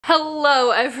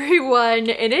Hello everyone,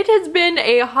 and it has been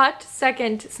a hot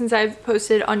second since I've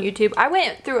posted on YouTube. I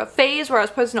went through a phase where I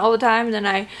was posting all the time, and then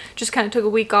I just kind of took a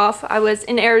week off. I was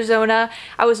in Arizona,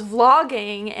 I was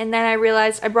vlogging, and then I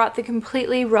realized I brought the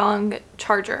completely wrong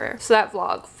charger. So that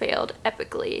vlog failed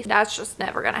epically. That's just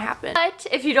never gonna happen. But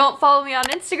if you don't follow me on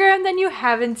Instagram, then you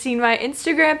haven't seen my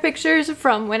Instagram pictures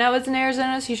from when I was in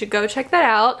Arizona, so you should go check that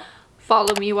out.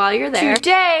 Follow me while you're there.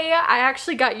 Today, I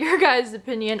actually got your guys'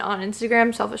 opinion on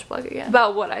Instagram, selfish plug again,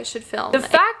 about what I should film. The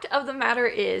fact of the matter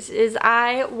is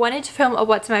I wanted to film a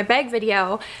what's in my bag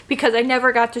video because I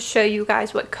never got to show you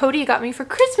guys what Cody got me for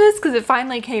Christmas because it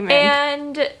finally came in.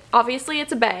 And obviously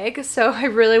it's a bag, so I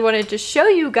really wanted to show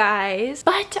you guys,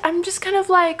 but I'm just kind of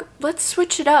like, let's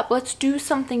switch it up. Let's do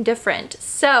something different.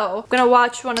 So I'm gonna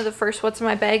watch one of the first what's in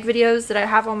my bag videos that I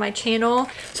have on my channel.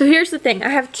 So here's the thing, I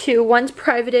have two. One's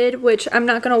privated, which I'm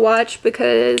not gonna watch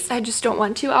because I just don't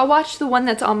want to. I'll watch the one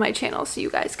that's on my channel so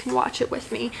you guys can watch it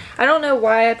with me. I don't know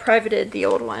why I privated the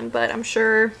old one, but I'm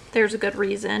sure there's a good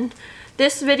reason.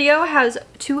 This video has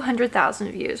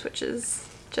 200,000 views, which is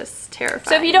just terrifying.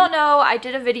 So if you don't know, I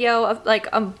did a video of like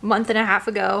a month and a half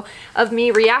ago of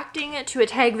me reacting to a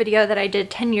tag video that I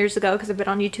did 10 years ago because I've been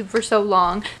on YouTube for so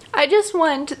long. I just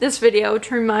want this video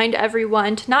to remind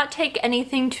everyone to not take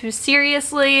anything too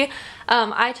seriously.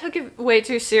 I took it way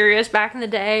too serious back in the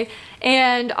day,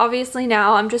 and obviously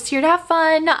now I'm just here to have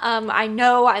fun. I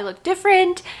know I look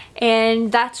different, and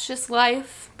that's just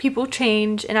life. People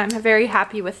change, and I'm very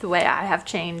happy with the way I have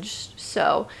changed.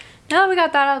 So now that we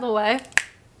got that out of the way.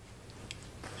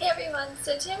 Hey everyone,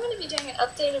 so today I'm going to be doing an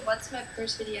updated what's my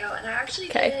purse video, and I actually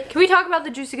did... Can we talk about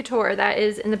the Juicy Couture that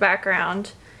is in the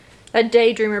background? That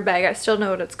Daydreamer bag, I still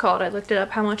know what it's called. I looked it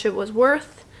up how much it was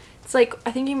worth. It's like,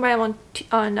 I think you can buy them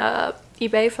on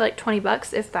eBay for like 20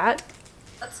 bucks, if that.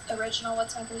 That's original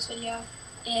what's my purse video.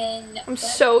 I'm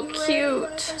so cute.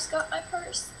 When I first got my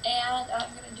purse, and I'm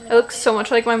going to do an It looks so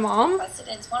much like my mom.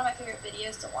 It's one of my favorite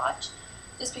videos to watch.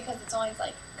 Just because it's always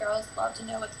like girls love to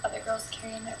know what other girls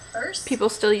carry in their purse. People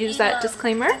still use that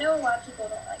disclaimer. I know a lot of people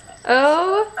don't like my purse.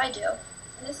 Oh. I do.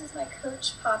 And this is my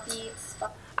Coach Poppy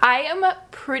spot. I am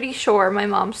pretty sure my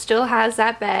mom still has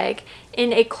that bag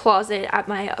in a closet at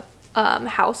my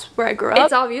house where I grew up.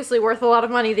 It's obviously worth a lot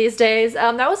of money these days.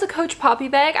 That was a Coach Poppy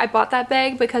bag. I bought that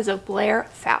bag because of Blair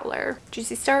Fowler.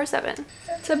 Juicy Star 7.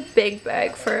 It's a big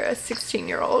bag for a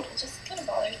 16-year-old. It just kind of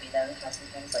bothers me though how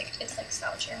sometimes like it's like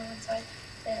slouchy on one side.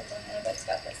 Then it's on the other, but it's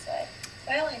got this side.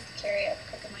 I only carry a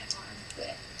crook in my arm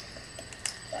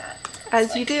with that. As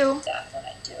like you do. That when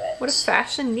I do it. What a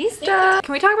fashionista.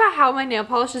 Can we talk about how my nail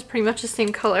polish is pretty much the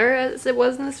same color as it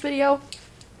was in this video?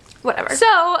 Whatever.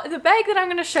 So the bag that I'm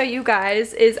going to show you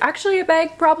guys is actually a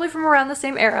bag probably from around the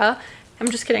same era. I'm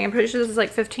just kidding. I'm pretty sure this is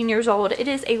like 15 years old. It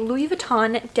is a Louis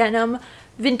Vuitton denim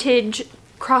vintage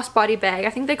crossbody bag. I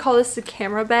think they call this the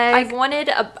camera bag. I've wanted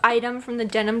an item from the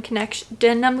denim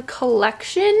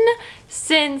collection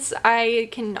since since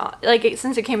it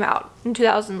came out in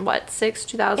 2000,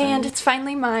 and it's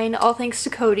finally mine, all thanks to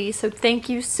Cody. So thank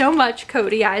you so much,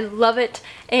 Cody. I love it.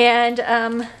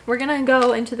 And we're gonna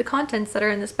go into the contents that are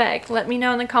in this bag. Let me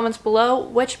know in the comments below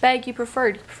which bag you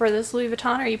preferred. You prefer this Louis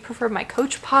Vuitton or you prefer my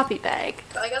Coach Poppy bag?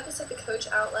 I got this at the Coach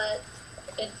outlet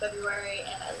in February,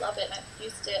 and I love it, and I've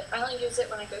used it. I only use it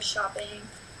when I go shopping.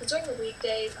 But during the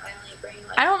weekdays, I only bring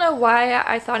like... I don't know why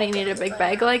I thought I needed a big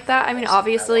bag like that. I mean,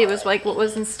 obviously it was like what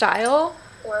was in style.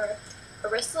 Or a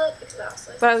wristlet, because I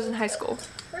also... But I was in high school.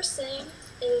 First thing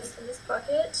is in this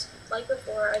pocket, like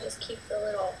before, I just keep the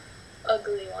little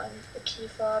ugly one, the key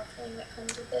fob thing that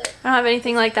comes with it. I don't have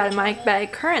anything like that in my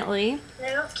bag currently. And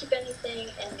I don't keep anything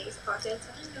in these pockets.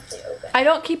 I don't know if they open. I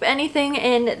don't keep anything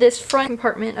in this front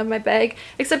compartment of my bag,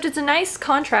 except it's a nice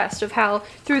contrast of how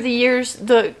through the years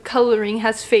the coloring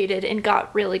has faded and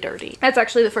got really dirty. That's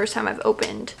actually the first time I've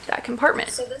opened that compartment.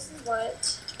 So this is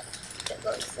what it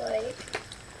looks like.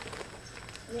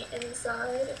 On the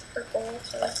inside, it's purple,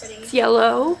 it's really pretty. It's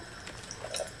yellow.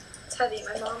 It's heavy.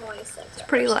 My mom always thinks it's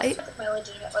pretty light. My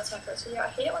legitimate what's my first video. I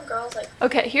hate it when girls like...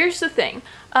 Okay, here's the thing.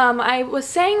 I was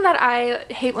saying that I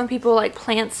hate when people like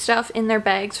plant stuff in their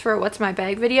bags for a what's my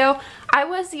bag video. I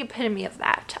was the epitome of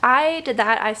that. I did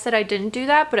that. I said I didn't do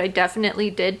that, but I definitely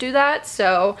did do that.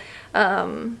 So, I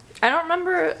don't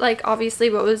remember like obviously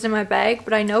what was in my bag,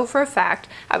 but I know for a fact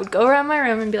I would go around my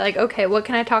room and be like, okay, what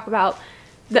can I talk about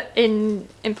and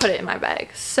put it in my bag.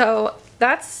 So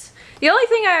that's the only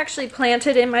thing I actually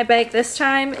planted in my bag this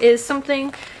time is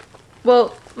something,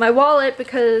 well, my wallet,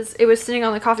 because it was sitting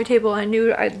on the coffee table. I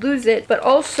knew I'd lose it, but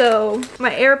also my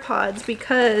AirPods,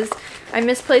 because I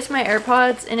misplaced my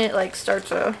AirPods and it like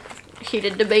starts a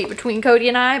heated debate between Cody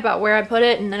and I about where I put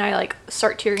it, and then I like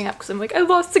start tearing up because I'm like, I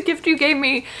lost the gift you gave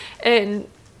me, and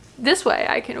this way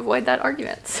I can avoid that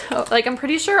argument. So like I'm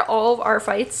pretty sure all of our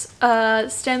fights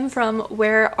stem from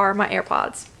where are my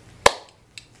AirPods.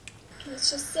 It's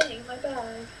just sitting in my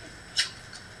bag.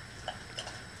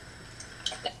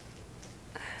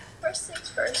 First things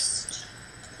first.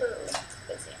 Ooh,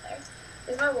 busy in there.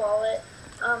 Is my wallet.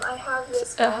 I have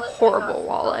this wallet. A horrible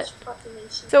wallet.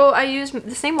 Population. So I use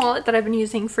the same wallet that I've been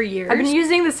using for years. I've been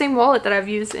using the same wallet that I've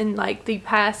used in like the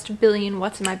past billion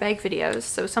what's in my bag videos.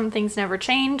 So some things never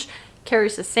change.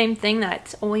 Carries the same thing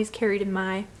that's always carried in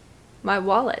my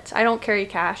wallet. I don't carry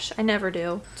cash. I never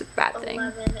do. It's a bad thing.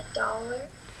 $11.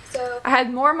 So I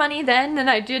had more money then than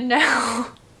I did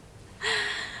now.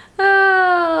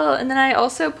 Oh, and then I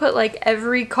also put like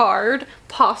every card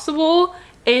possible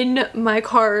in my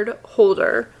card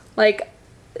holder. Like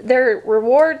their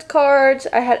rewards cards.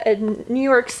 I had a New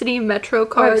York City Metro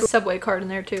card, a Subway card in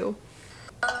there too.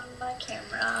 My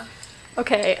camera.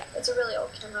 Okay. It's a really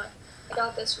old camera. I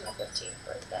got this for my 15th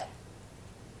birthday.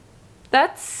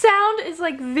 That sound is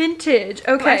like vintage.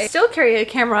 Okay. I still carry a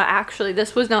camera actually.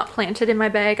 This was not planted in my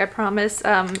bag, I promise.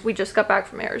 We just got back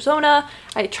from Arizona.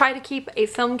 I try to keep a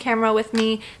film camera with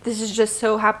me. This is just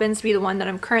so happens to be the one that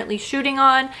I'm currently shooting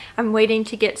on. I'm waiting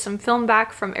to get some film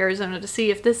back from Arizona to see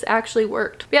if this actually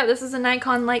worked. But yeah, this is a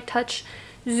Nikon Light Touch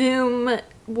Zoom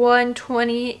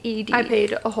 120 ED. I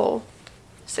paid a whole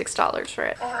 $6 for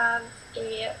it. I have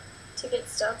a ticket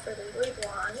stub for Legally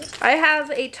Blonde. I have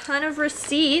a ton of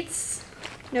receipts.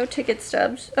 No ticket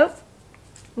stubs. Oh,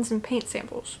 and some paint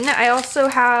samples. And I also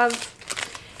have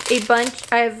a bunch.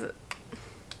 I have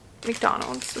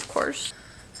McDonald's, of course.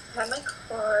 I have my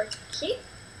car key.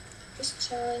 Just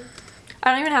chilling.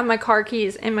 I don't even have my car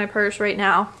keys in my purse right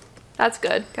now. That's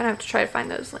good. Gonna have to try to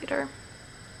find those later.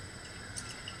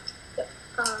 Yep.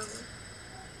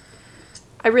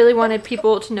 I really wanted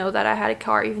people to know that I had a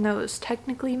car, even though it was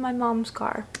technically my mom's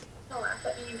car. Don't laugh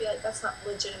at me and be like, that's not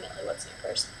legitimately what's in your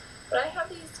purse. But I have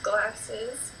these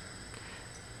glasses.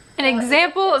 An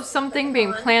example of something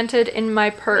being planted in my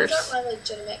purse. These aren't my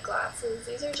legitimate glasses.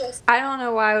 These are just... I don't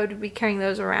know why I would be carrying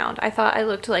those around. I thought I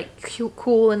looked like cute,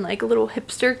 cool and like a little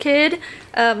hipster kid.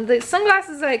 The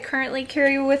sunglasses that I currently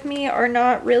carry with me are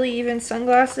not really even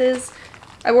sunglasses.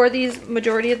 I wore these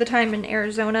majority of the time in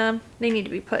Arizona. They need to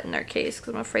be put in their case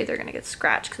because I'm afraid they're gonna get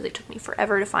scratched because they took me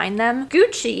forever to find them.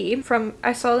 Gucci,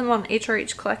 I saw them on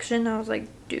HRH Collection. I was like,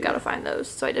 dude, gotta find those.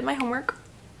 So I did my homework.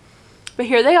 But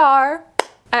here they are.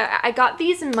 I got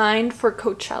these in mind for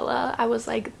Coachella. I was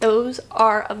like, those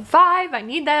are a vibe. I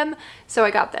need them. So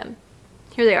I got them.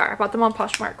 Here they are. I bought them on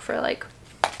Poshmark for like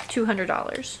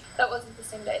 $200. That wasn't the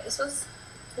same day. This was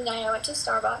the night I went to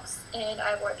Starbucks and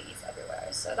I wore these everywhere.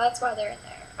 So that's why they're in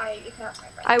there. You can ask my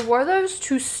friend. I wore those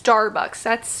to Starbucks.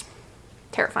 That's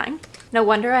terrifying. No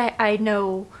wonder I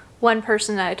know one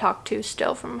person that I talked to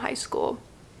still from high school.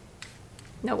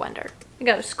 No wonder. I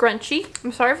got a scrunchie.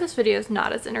 I'm sorry if this video is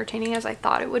not as entertaining as I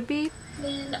thought it would be.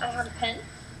 Then I have a pen.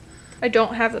 I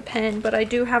don't have a pen, but I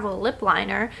do have a lip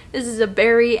liner. This is a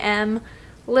Berry M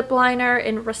lip liner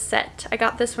in Rosette. I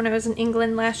got this when I was in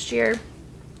England last year.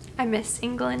 I miss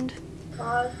England.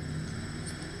 God.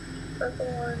 Purple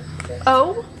one.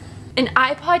 Oh, an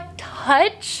iPod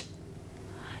Touch?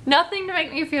 Nothing to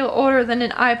make me feel older than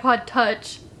an iPod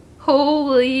Touch.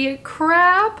 Holy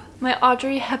crap. My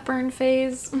Audrey Hepburn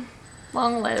phase.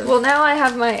 Long live. Well, now I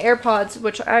have my AirPods,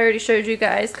 which I already showed you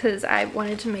guys because I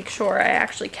wanted to make sure I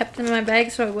actually kept them in my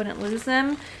bag so I wouldn't lose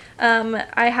them.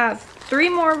 I have 3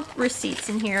 more receipts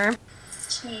in here.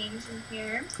 Change in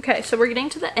here. Okay, so we're getting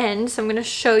to the end, so I'm going to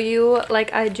show you,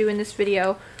 like I do in this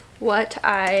video, what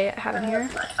I have in here. I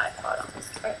have my iPod on this.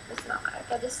 This is not my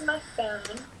iPod. This is my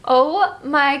phone. Oh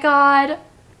my god.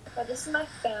 But this is my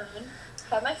phone.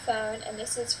 I have my phone, and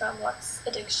this is from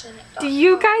luxaddiction.com. Do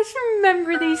you guys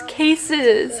remember these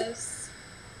cases?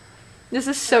 This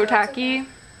is so tacky. Okay.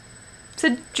 It's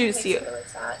a juicy.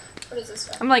 What is this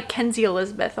from? I'm like Kenzie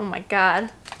Elizabeth. Oh my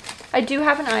god. I do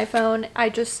have an iPhone. I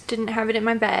just didn't have it in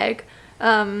my bag.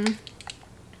 When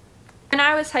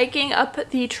I was hiking up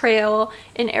the trail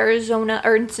in Arizona,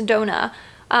 or in Sedona,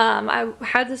 I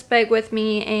had this bag with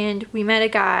me and we met a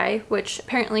guy, which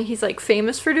apparently he's like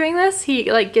famous for doing this. He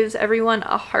like gives everyone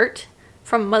a heart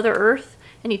from Mother Earth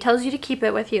and he tells you to keep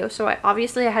it with you. So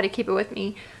obviously I had to keep it with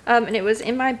me. And it was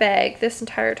in my bag this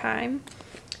entire time.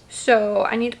 So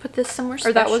I need to put this somewhere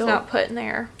special. Or that was not put in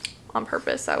there on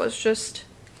purpose. That was just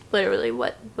literally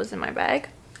what was in my bag.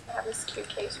 I have this cute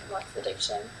case from Lux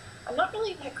Addiction. I'm not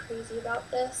really that crazy about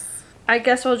this. I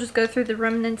guess I'll just go through the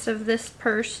remnants of this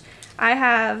purse. I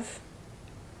have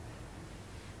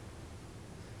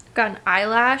got an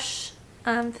eyelash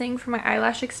thing for my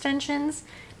eyelash extensions.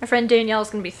 My friend Danielle is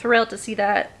going to be thrilled to see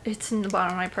that it's in the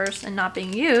bottom of my purse and not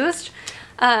being used.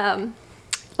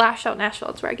 Lash Out Nashville,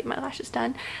 that's where I get my lashes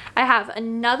done. I have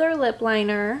another lip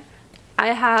liner. I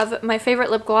have my favorite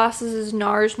lip glosses is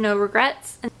NARS No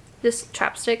Regrets. And this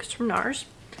chapstick is from NARS.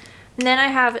 And then I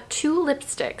have 2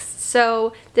 lipsticks.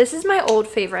 So this is my old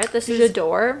favorite. This is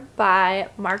Adore by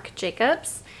Marc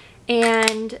Jacobs.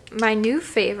 And my new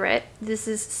favorite, this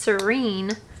is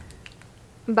Serene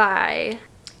by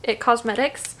It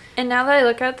Cosmetics. And now that I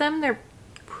look at them, they're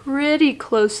pretty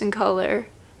close in color.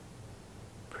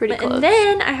 Pretty close. And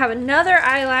then I have another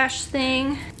eyelash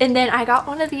thing. And then I got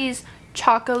one of these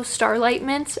Choco Starlight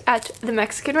Mints at the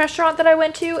Mexican restaurant that I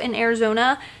went to in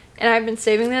Arizona. And I've been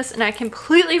saving this and I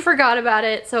completely forgot about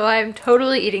it. So I'm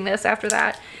totally eating this after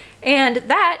that. And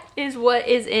that is what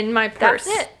is in my purse.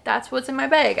 That's it. That's what's in my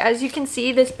bag. As you can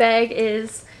see, this bag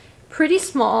is pretty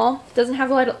small. Doesn't have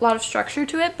a lot of structure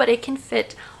to it, but it can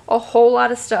fit a whole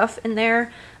lot of stuff in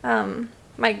there.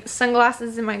 My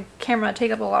sunglasses and my camera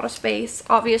take up a lot of space,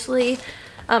 obviously.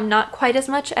 Not quite as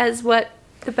much as what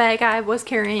the bag I was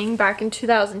carrying back in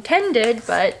 2010 did,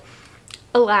 but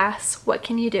alas, what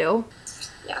can you do?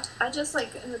 Yeah, I just like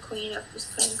am the queen of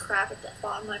just putting crap at the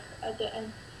bottom. Like I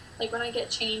didn't, like when I get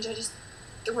change, I just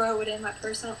throw it in my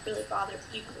purse. I don't really bother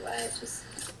putting it away. It's just.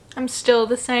 I'm still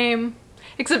the same,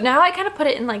 except now I kind of put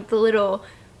it in like the little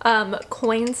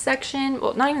coin section.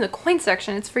 Well, not even the coin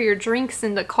section. It's for your drinks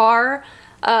in the car.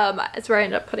 It's where I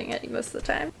end up putting it most of the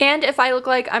time. And if I look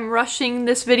like I'm rushing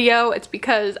this video, it's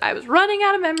because I was running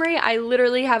out of memory. I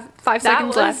literally have 5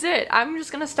 seconds left. That was it. I'm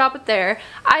just gonna stop it there.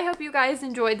 I hope you guys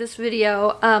enjoyed this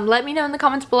video. Let me know in the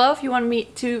comments below if you want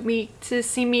to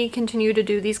see me continue to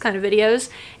do these kind of videos.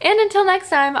 And until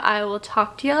next time, I will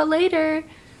talk to y'all later.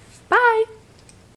 Bye!